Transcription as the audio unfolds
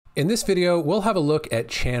In this video, we'll have a look at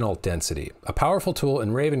channel density, a powerful tool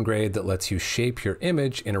in Ravengrade that lets you shape your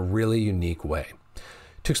image in a really unique way.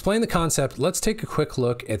 To explain the concept, let's take a quick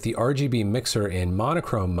look at the RGB mixer in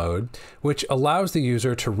monochrome mode, which allows the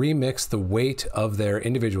user to remix the weight of their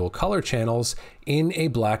individual color channels in a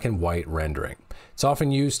black and white rendering. It's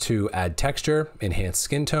often used to add texture, enhance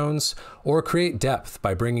skin tones, or create depth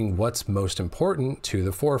by bringing what's most important to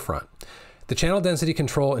the forefront. The channel density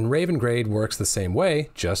control in Ravengrade works the same way,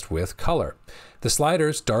 just with color. The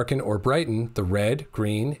sliders darken or brighten the red,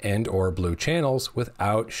 green, and/or blue channels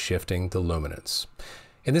without shifting the luminance.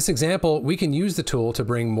 In this example, we can use the tool to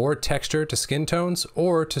bring more texture to skin tones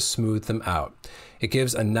or to smooth them out. It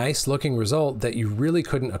gives a nice looking result that you really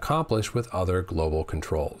couldn't accomplish with other global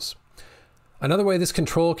controls. Another way this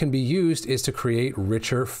control can be used is to create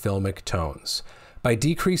richer filmic tones. By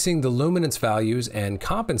decreasing the luminance values and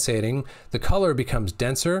compensating, the color becomes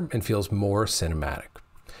denser and feels more cinematic.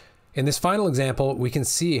 In this final example, we can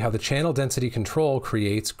see how the channel density control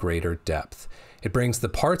creates greater depth. It brings the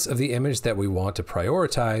parts of the image that we want to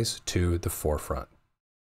prioritize to the forefront.